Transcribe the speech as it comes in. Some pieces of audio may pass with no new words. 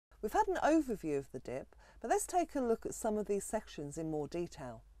We've had an overview of the DIP, but let's take a look at some of these sections in more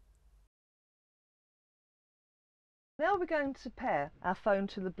detail. Now we're going to pair our phone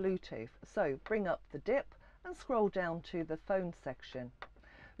to the Bluetooth, so bring up the DIP and scroll down to the phone section.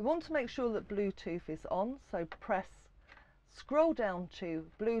 We want to make sure that Bluetooth is on, so scroll down to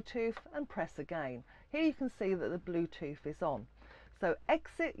Bluetooth and press again. Here you can see that the Bluetooth is on. So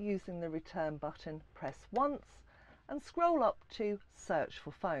exit using the return button, press once and scroll up to search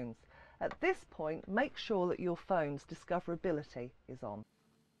for phones. At this point, make sure that your phone's discoverability is on.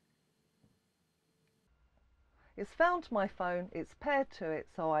 It's found my phone, it's paired to it,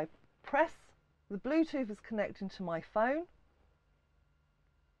 so I press, the Bluetooth is connecting to my phone,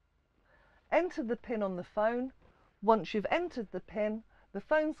 enter the PIN on the phone. Once you've entered the PIN, the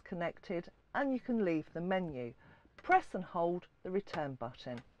phone's connected and you can leave the menu. Press and hold the return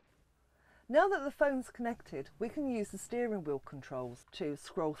button. Now that the phone's connected, we can use the steering wheel controls to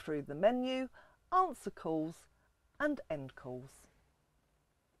scroll through the menu, answer calls and end calls.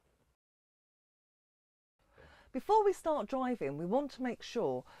 Before we start driving, we want to make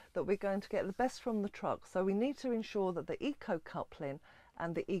sure that we're going to get the best from the truck, so we need to ensure that the eco coupling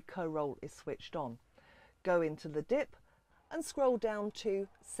and the eco roll is switched on. Go into the DIP and scroll down to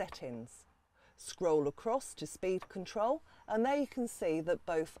settings. Scroll across to speed control and there you can see that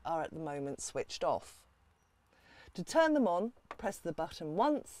both are at the moment switched off. To turn them on, press the button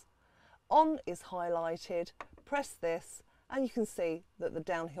once. On is highlighted, press this and you can see that the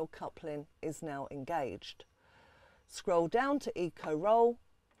downhill coupling is now engaged. Scroll down to eco roll,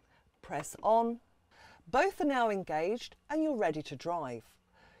 press on. Both are now engaged and you're ready to drive.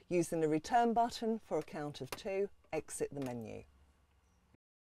 Using the return button for a count of 2, exit the menu.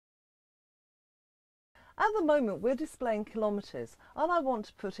 At the moment we're displaying kilometres and I want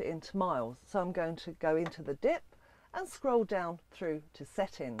to put it into miles, so I'm going to go into the DIP and scroll down through to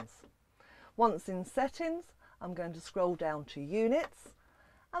settings. Once in settings, I'm going to scroll down to units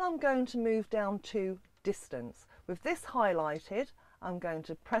and I'm going to move down to distance. With this highlighted, I'm going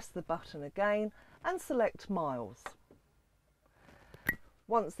to press the button again and select miles.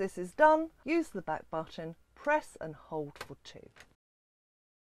 Once this is done, use the back button, press and hold for 2.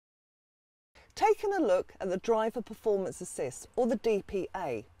 Taking a look at the Driver Performance Assist or the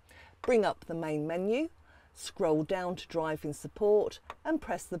DPA, bring up the main menu, scroll down to Driving Support and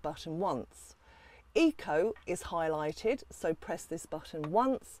press the button once. Eco is highlighted, so press this button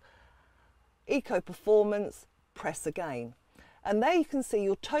once. Eco Performance, press again. And there you can see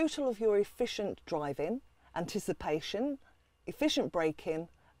your total of your efficient driving, anticipation, efficient braking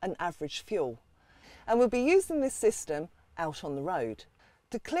and average fuel. And we'll be using this system out on the road.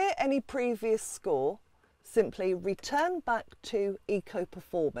 To clear any previous score, simply return back to Eco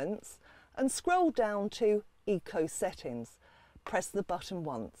Performance and scroll down to Eco Settings. Press the button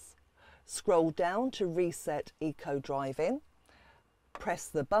once. Scroll down to Reset Eco Driving. Press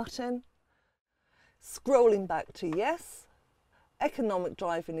the button. Scrolling back to Yes. Economic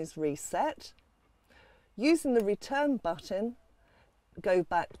driving is reset. Using the return button, go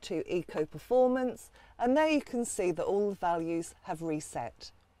back to Eco Performance and there you can see that all the values have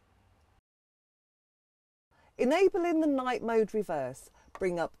reset. Enabling the night mode reverse,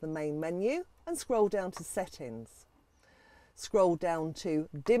 bring up the main menu and scroll down to settings. Scroll down to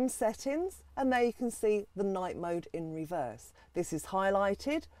dim settings and there you can see the night mode in reverse. This is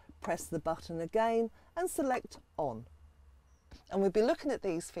highlighted, press the button again and select on. And we'll be looking at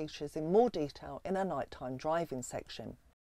these features in more detail in our nighttime driving section.